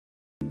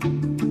Okay,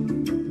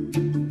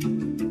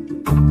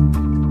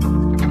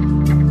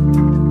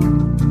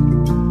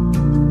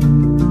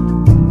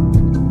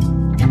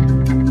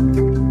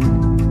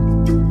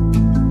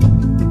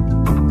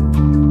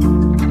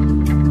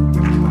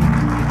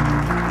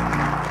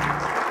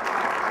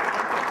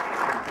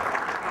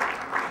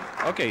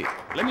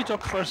 let me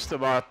talk first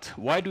about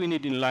why do we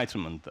need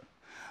enlightenment.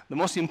 The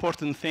most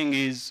important thing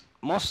is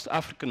most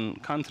African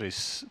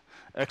countries,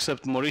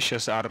 except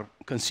Mauritius, are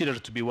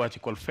considered to be what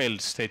you call failed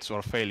states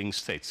or failing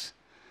states.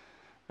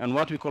 And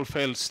what we call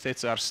failed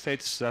states are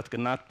states that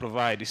cannot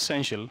provide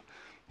essential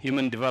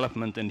human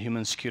development and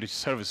human security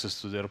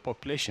services to their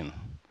population.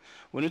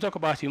 When we talk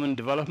about human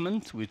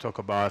development, we talk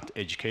about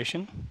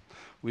education,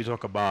 we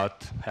talk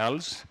about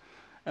health,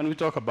 and we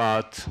talk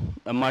about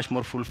a much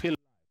more fulfilled,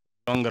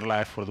 longer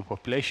life for the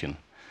population.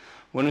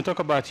 When we talk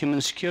about human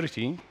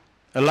security,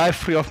 a life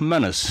free of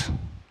menace,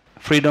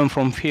 freedom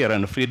from fear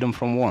and freedom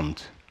from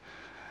want.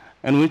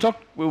 And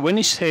when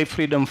we say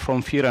freedom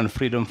from fear and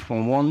freedom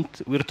from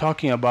want, we're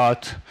talking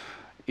about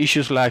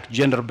issues like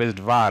gender-based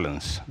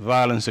violence,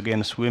 violence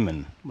against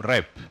women,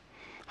 rape,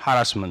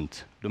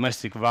 harassment,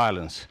 domestic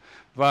violence,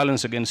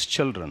 violence against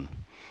children,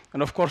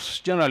 and of course,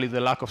 generally the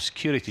lack of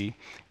security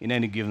in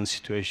any given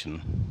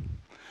situation.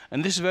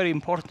 And this is very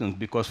important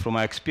because from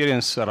my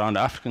experience around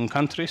African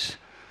countries,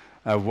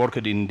 I've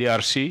worked in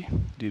DRC,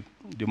 the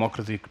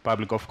Democratic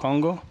Republic of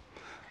Congo,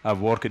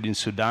 I've worked in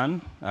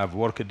Sudan, I've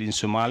worked in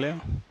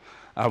Somalia,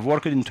 I've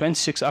worked in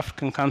 26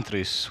 African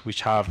countries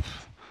which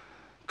have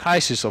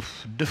crises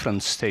of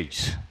different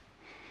stages.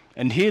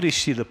 And here you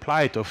see the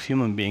plight of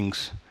human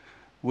beings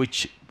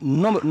which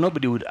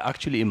nobody would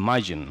actually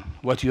imagine.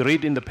 What you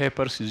read in the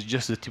papers is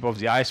just the tip of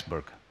the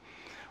iceberg.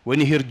 When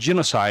you hear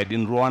genocide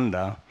in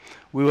Rwanda,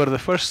 we were the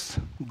first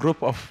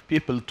group of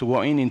people to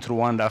go into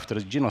Rwanda after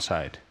the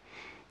genocide.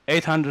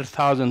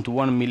 800,000 to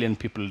 1 million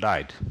people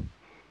died,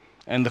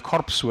 and the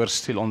corpses were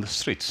still on the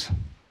streets.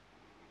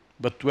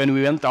 But when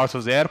we went out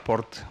of the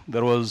airport,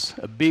 there was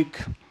a big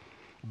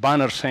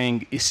banner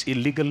saying, "It's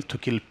illegal to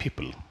kill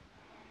people."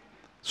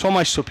 So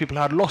much so people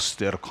had lost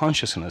their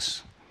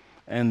consciousness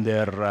and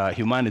their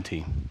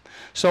humanity.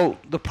 So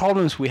the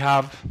problems we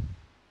have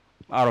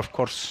are, of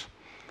course,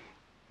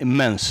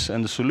 immense,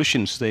 and the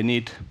solutions they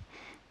need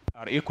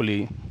are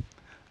equally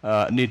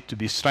need to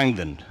be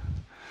strengthened.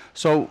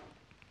 So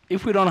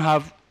if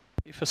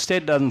a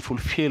state doesn't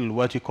fulfill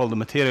what you call the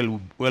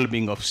material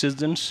well-being of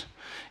citizens,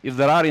 if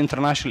there are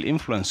international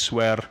influence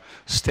where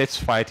states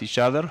fight each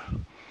other,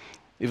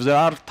 if there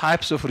are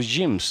types of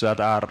regimes that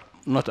are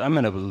not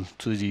amenable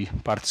to the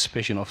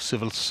participation of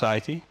civil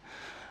society,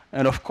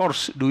 and of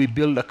course, do we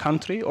build a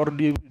country or do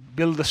we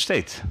build a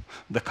state?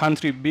 The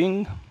country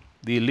being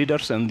the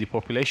leaders and the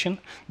population,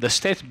 the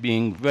state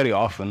being very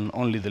often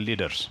only the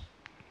leaders.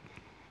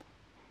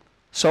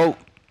 So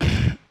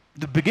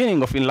the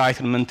beginning of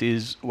enlightenment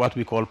is what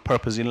we call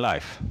purpose in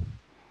life.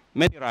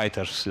 Many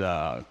writers,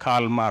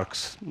 Karl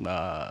Marx,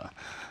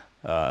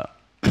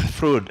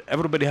 Freud,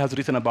 everybody has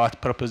written about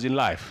purpose in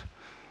life.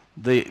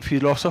 The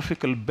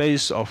philosophical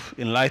base of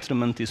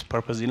enlightenment is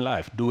purpose in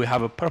life. Do we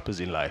have a purpose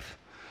in life?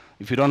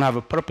 If you don't have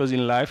a purpose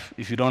in life,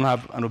 if you don't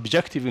have an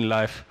objective in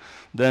life,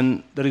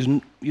 then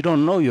you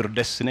don't know your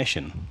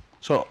destination.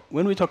 So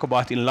when we talk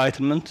about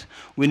enlightenment,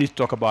 we need to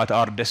talk about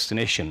our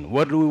destination.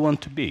 Where do we want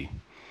to be?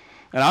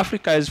 And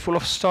Africa is full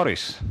of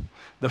stories.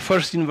 The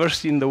first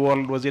university in the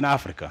world was in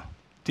Africa,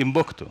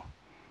 Timbuktu.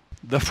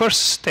 The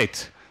first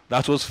state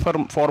that was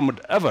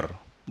formed ever,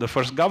 the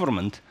first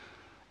government,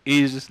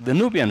 is the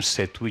Nubian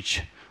state,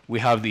 which we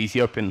have the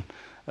Ethiopian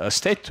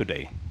state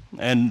today.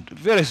 And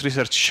various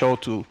research show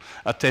to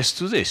attest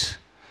to this.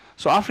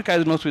 So Africa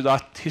is not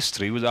without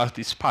history, without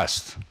its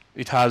past.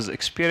 It has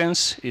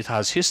experience, it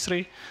has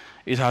history,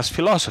 it has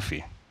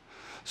philosophy.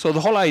 So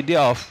the whole idea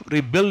of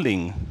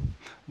rebuilding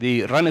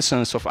the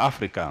renaissance of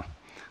Africa,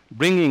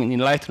 bringing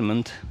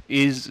enlightenment,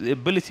 is the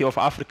ability of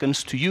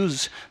Africans to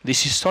use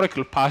this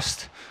historical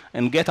past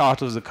and get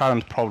out of the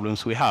current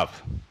problems we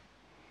have.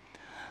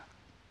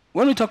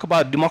 When we talk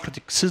about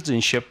democratic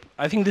citizenship,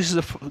 I think this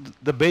is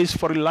the base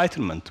for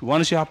enlightenment.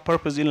 Once you have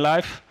purpose in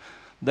life,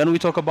 then we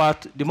talk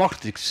about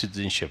democratic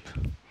citizenship.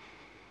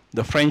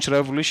 The French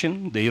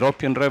Revolution, the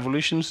European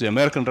revolutions, the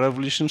American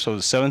revolutions of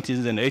the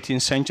 17th and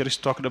 18th centuries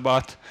talked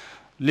about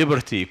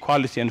liberty,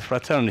 equality, and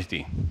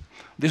fraternity.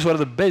 These were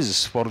the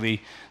basis for the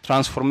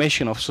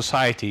transformation of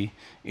society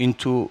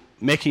into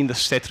making the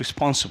state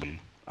responsible,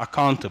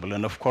 accountable,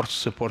 and of course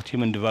support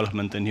human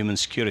development and human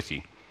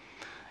security.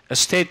 A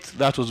state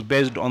that was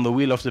based on the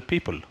will of the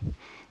people,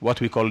 what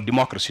we call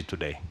democracy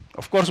today.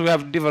 Of course, we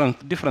have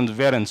different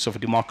variants of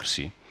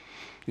democracy.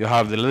 You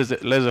have the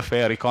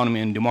laissez-faire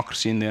economy and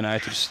democracy in the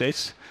United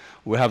States.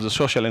 We have the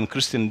social and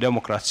Christian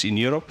democrats in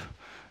Europe.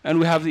 And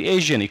we have the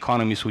Asian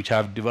economies which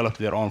have developed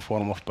their own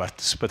form of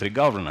participatory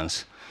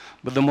governance.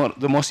 But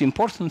the most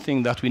important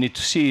thing that we need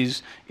to see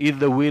is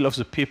the will of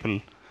the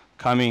people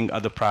coming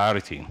at the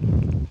priority.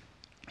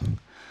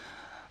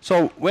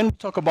 So when we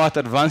talk about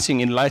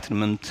advancing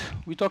enlightenment,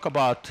 we talk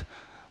about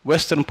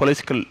Western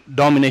political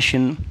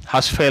domination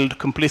has failed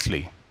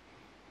completely.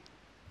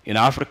 in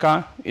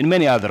Africa, in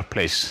many other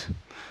places.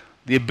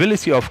 The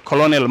ability of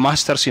colonial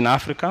masters in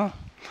Africa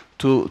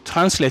to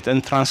translate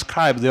and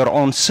transcribe their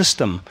own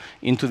system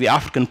into the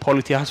African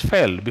polity has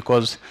failed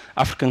because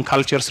African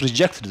cultures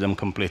rejected them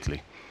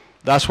completely.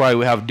 That's why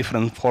we have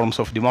different forms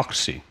of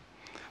democracy.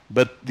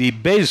 But the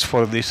base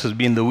for this has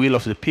been the will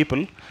of the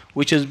people,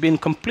 which has been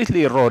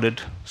completely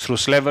eroded through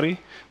slavery,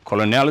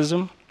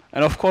 colonialism,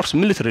 and of course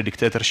military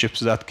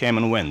dictatorships that came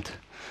and went.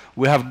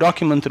 We have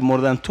documented more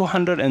than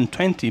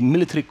 220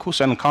 military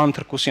coups and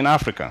counter-coups in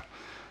Africa.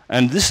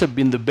 And this has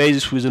been the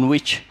basis within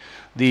which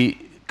the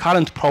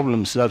current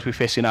problems that we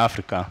face in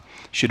Africa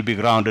should be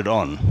grounded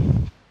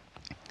on.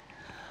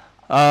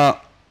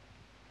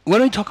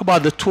 When we talk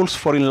about the tools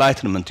for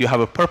enlightenment, you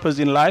have a purpose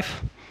in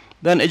life,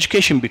 then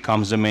education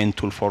becomes the main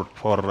tool for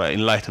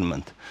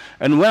enlightenment.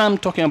 And when I'm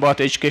talking about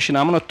education,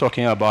 I'm not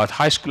talking about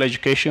high school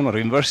education or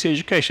university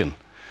education.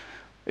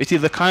 It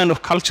is the kind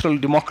of cultural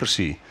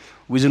democracy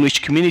within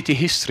which community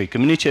history,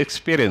 community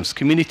experience,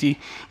 the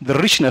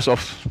richness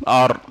of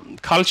our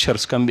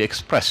cultures can be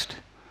expressed.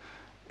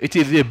 It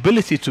is the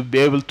ability to be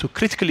able to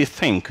critically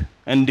think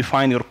and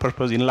define your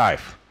purpose in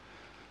life.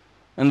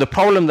 And the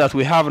problem that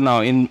we have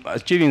now in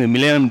achieving the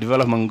Millennium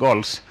Development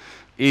Goals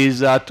is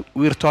that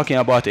we're talking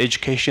about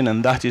education,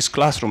 and that is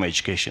classroom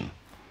education.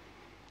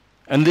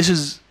 And this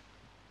is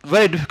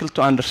very difficult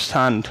to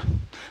understand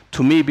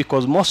to me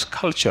because most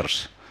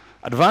cultures,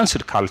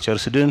 advanced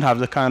cultures, didn't have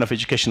the kind of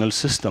educational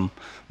system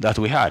that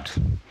we had.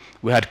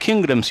 We had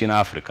kingdoms in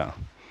Africa.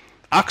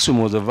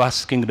 Aksum was a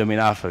vast kingdom in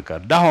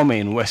Africa, Dahomey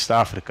in West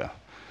Africa,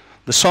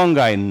 the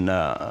Songhai in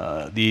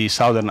the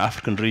southern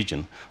African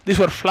region. These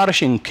were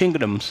flourishing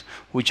kingdoms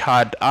which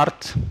had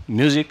art,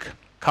 music,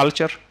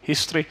 culture,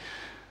 history,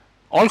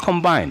 all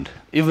combined,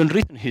 even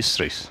written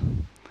histories.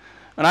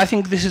 And I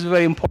think this is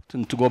very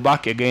important to go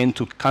back again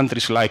to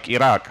countries like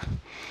Iraq.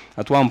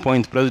 At one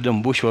point,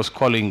 President Bush was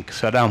calling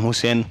Saddam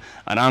Hussein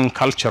an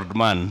uncultured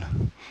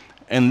man.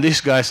 And this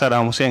guy,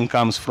 Saddam Hussein,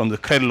 comes from the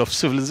cradle of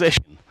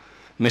civilization,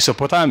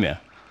 Mesopotamia.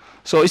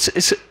 So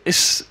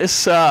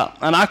it's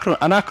an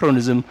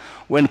anachronism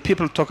when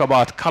people talk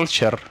about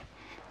culture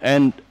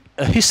and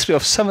a history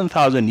of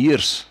 7,000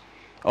 years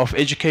of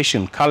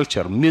education,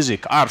 culture,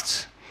 music,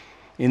 arts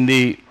in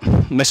the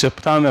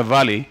Mesopotamia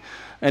Valley.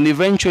 And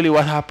eventually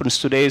what happens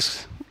today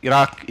is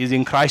Iraq is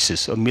in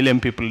crisis, 1 million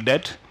people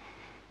dead.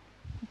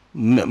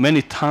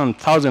 Many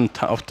thousands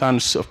of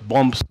tons of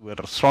bombs were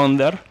thrown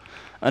there,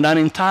 and an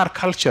entire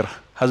culture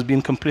has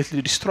been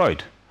completely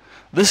destroyed.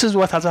 This is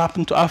what has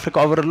happened to Africa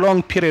over a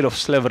long period of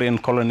slavery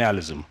and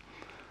colonialism.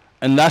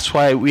 And that's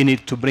why we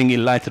need to bring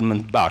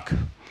enlightenment back.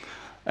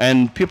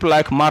 And people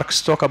like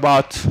Marx talk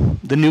about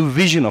the new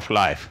vision of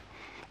life,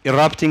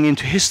 erupting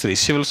into history.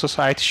 Civil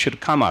society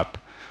should come up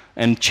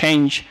and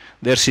change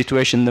their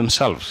situation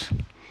themselves.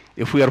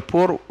 If we are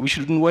poor, we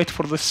shouldn't wait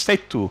for the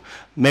state to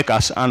make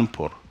us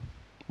unpoor.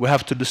 We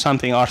have to do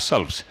something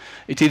ourselves.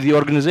 It is the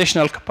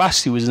organizational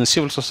capacity within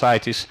civil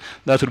societies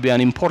that will be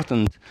an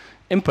important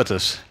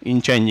impetus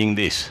in changing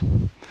this.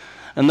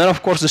 And then,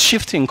 of course, the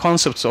shifting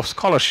concepts of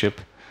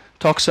scholarship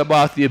talks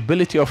about the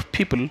ability of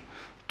people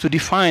to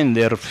define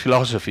their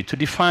philosophy, to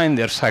define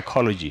their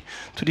psychology,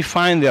 to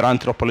define their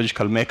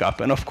anthropological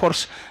makeup, and of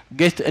course,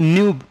 get a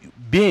new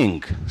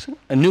being,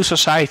 a new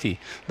society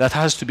that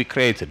has to be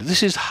created.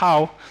 This is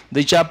how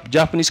the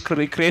Japanese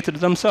recreated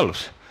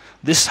themselves.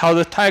 This is how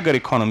the tiger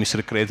economies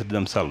recreated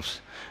themselves.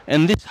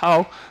 And this is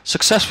how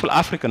successful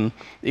African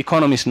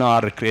economies now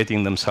are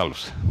recreating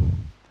themselves.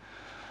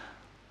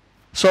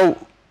 So,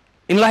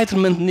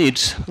 enlightenment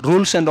needs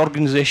rules and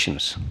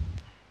organizations.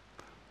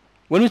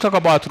 When we talk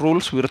about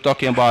rules, we're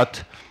talking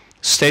about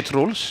state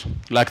rules,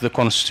 like the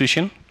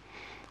Constitution.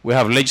 We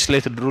have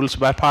legislated rules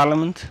by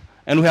Parliament,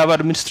 and we have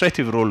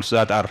administrative rules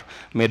that are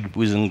made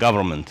within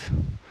government.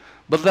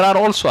 But there are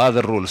also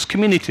other rules,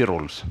 community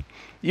rules.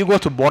 You go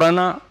to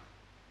Borana,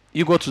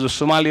 you go to the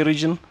Somali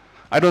region,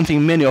 I don't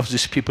think many of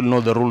these people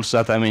know the rules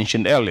that I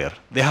mentioned earlier.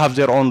 They have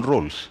their own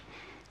rules.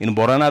 In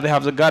Borana, they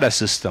have the Gada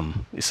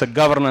system. It's a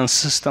governance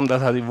system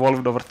that has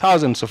evolved over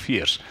thousands of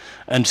years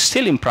and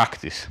still in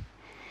practice.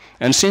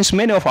 And since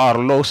many of our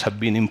laws have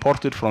been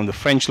imported from the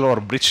French law or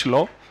British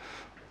law,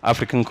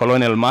 African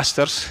colonial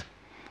masters,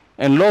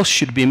 and laws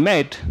should be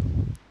made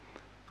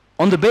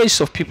on the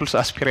basis of people's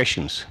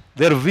aspirations,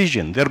 their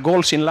vision, their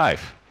goals in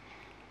life.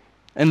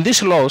 And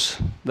these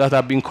laws that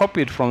have been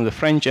copied from the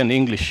French and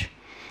English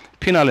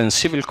penal and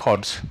civil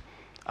codes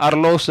are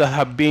laws that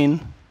have been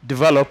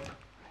developed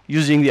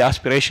using the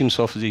aspirations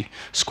of the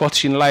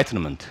Scottish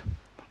Enlightenment,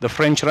 the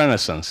French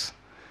Renaissance.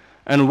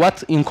 And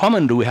what in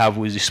common do we have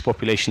with these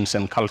populations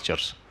and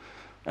cultures?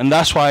 And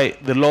that's why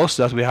the laws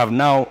that we have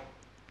now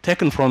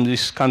taken from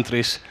these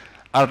countries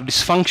are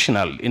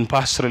dysfunctional in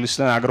pastoralist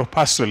and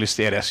agro-pastoralist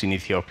areas in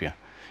Ethiopia,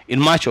 in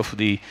much of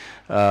the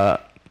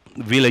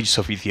villages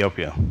of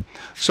Ethiopia.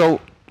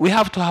 So we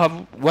have to have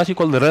what you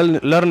call the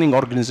learning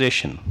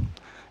organization.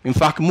 In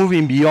fact,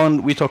 moving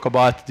beyond, we talk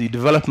about the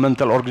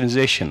developmental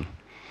organization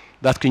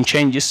that can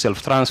change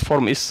itself,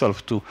 transform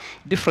itself to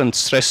different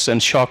stress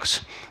and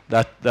shocks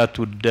that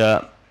would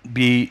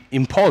be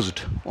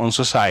imposed on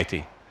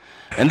society.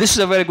 And this is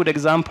a very good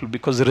example,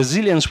 because the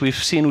resilience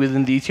we've seen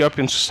within the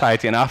Ethiopian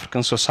society and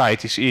African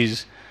societies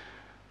is,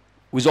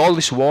 with all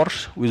these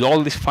wars, with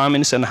all these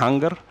famines and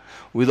hunger,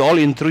 with all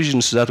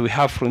intrusions that we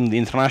have from the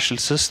international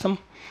system,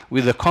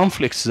 with the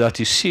conflicts that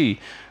you see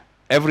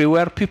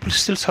everywhere, people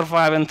still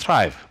survive and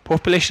thrive.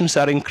 Populations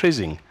are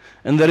increasing,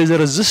 and there is a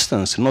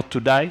resistance not to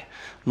die,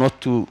 not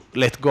to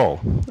let go.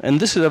 And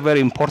this is a very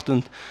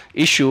important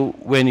issue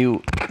when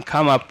you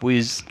come up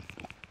with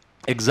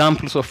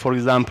examples of, for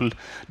example,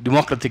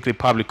 Democratic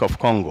Republic of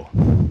Congo.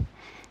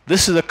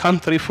 This is a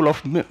country full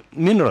of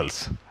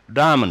minerals,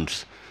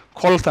 diamonds,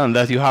 coltan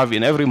that you have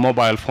in every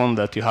mobile phone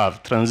that you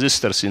have,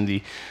 transistors in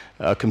the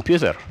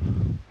computer.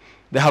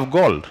 They have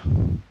gold.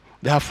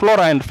 They have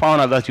flora and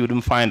fauna that you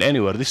wouldn't find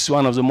anywhere. This is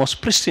one of the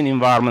most pristine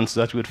environments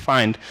that you would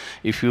find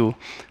if you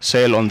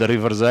sail on the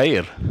river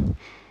Zaire.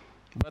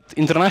 But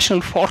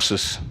international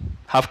forces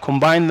have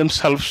combined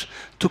themselves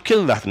to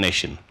kill that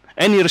nation.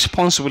 Any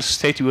responsible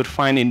state you would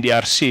find in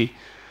DRC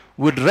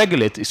would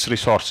regulate its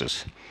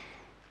resources.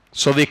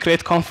 So they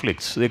create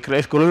conflicts, they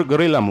create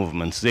guerrilla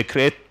movements, they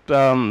create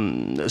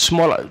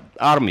small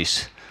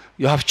armies.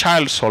 You have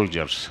child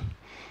soldiers.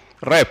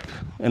 Rape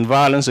and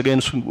violence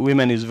against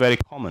women is very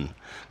common.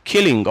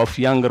 Killing of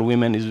younger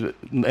women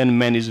and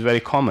men is very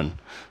common.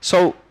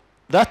 So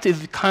that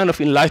is the kind of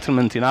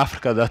enlightenment in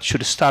Africa that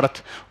should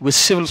start with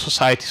civil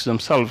societies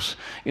themselves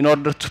in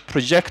order to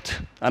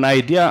project an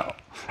idea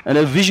and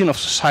a vision of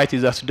society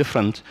that's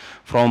different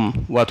from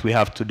what we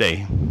have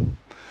today.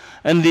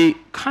 And the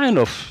kind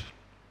of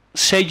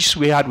sages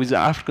we had with the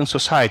African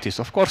societies,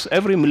 of course,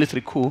 every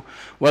military coup,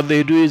 what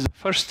they do is the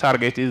first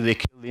target is they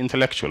kill the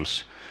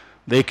intellectuals.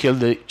 They kill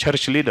the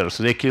church leaders.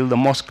 They kill the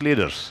mosque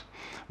leaders.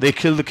 They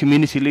kill the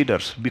community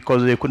leaders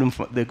because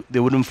they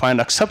wouldn't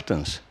find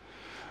acceptance.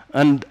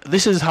 And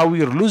this is how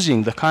we are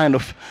losing the kind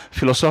of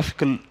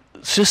philosophical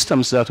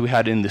systems that we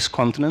had in this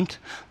continent.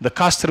 The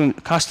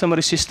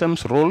customary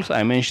systems, rules,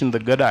 I mentioned the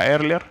Gada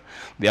earlier.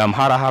 The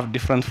Amhara have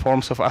different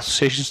forms of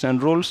associations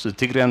and rules. The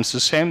Tigrayans the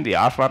same, the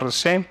Afar the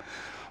same.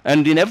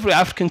 And in every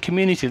African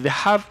community, they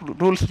have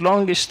rules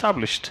long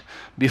established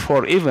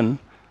before even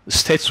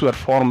states were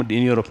formed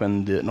in Europe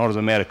and North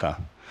America.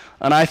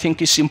 And I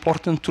think it's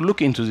important to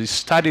look into this,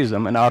 study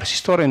them, and our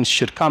historians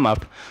should come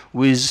up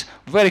with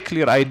very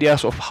clear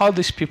ideas of how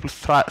these people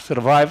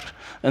survived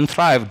and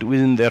thrived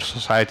within their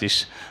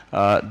societies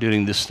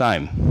during this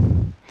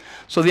time.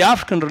 So the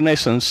African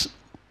Renaissance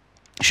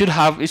should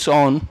have its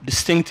own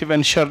distinctive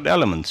and shared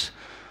elements.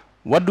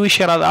 What do we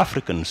share as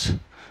Africans?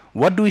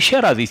 What do we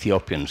share as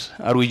Ethiopians?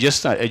 Are we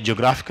just a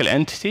geographical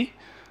entity?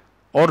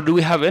 Or do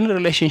we have any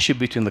relationship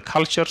between the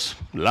cultures,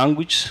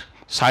 language,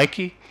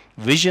 psyche,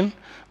 vision,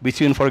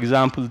 between, for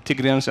example, the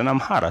Tigrayans and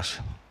Amharas,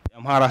 the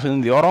Amharas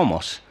and the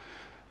Oromos,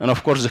 and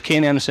of course the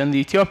Kenyans and the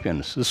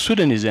Ethiopians, the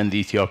Sudanese and the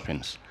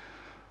Ethiopians.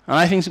 And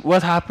I think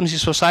what happens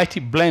is society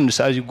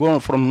blends as you go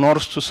from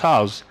north to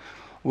south,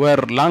 where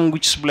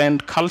languages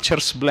blend,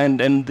 cultures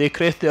blend, and they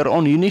create their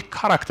own unique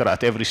character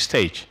at every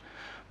stage.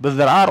 But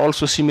there are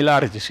also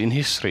similarities in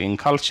history, in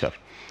culture,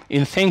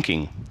 in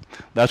thinking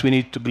that we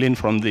need to glean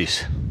from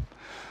this.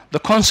 The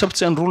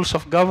concepts and rules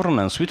of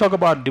governance. We talk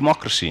about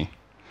democracy,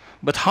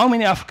 but how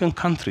many African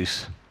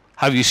countries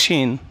have you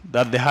seen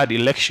that they had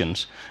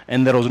elections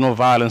and there was no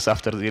violence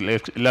after the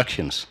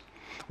elections?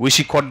 We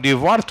see Cote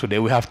d'Ivoire today,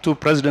 we have 2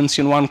 presidents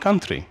in one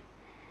country.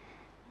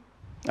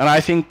 And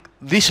I think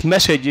this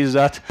message is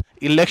that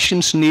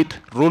elections need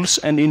rules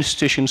and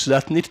institutions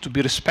that need to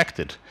be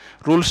respected,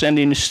 rules and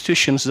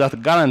institutions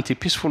that guarantee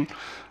peaceful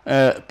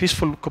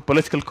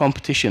political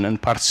competition and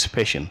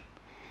participation.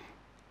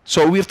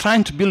 So we're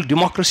trying to build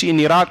democracy in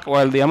Iraq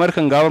while the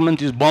American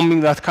government is bombing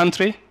that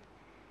country.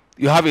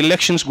 You have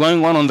elections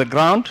going on the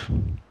ground.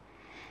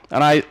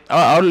 And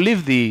I'll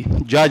leave the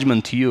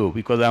judgment to you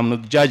because I'm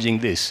not judging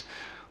this.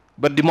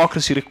 But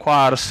democracy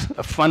requires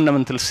a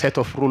fundamental set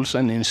of rules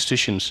and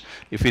institutions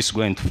if it's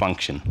going to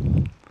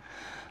function.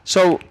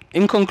 So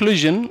in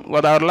conclusion,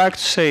 what I would like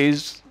to say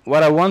is,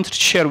 what I want to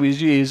share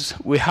with you is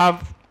we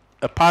have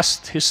a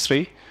past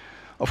history.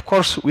 Of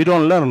course, we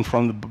don't learn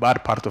from the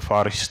bad part of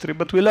our history,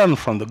 but we learn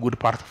from the good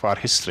part of our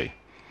history.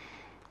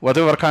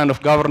 Whatever kind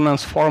of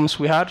governance forms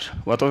we had,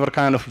 whatever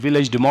kind of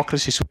village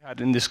democracies we had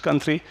in this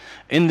country,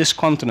 in this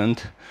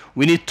continent,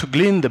 we need to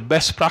glean the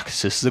best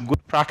practices, the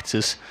good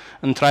practices,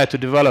 and try to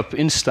develop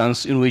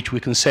instances in which we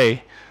can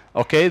say,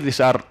 okay, these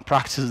are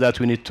practices that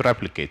we need to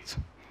replicate.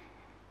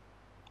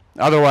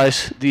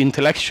 Otherwise, the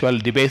intellectual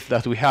debate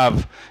that we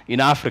have in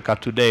Africa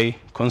today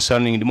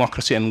concerning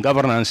democracy and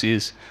governance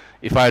is,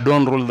 if I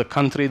don't rule the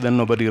country, then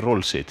nobody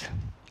rules it.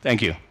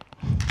 Thank you.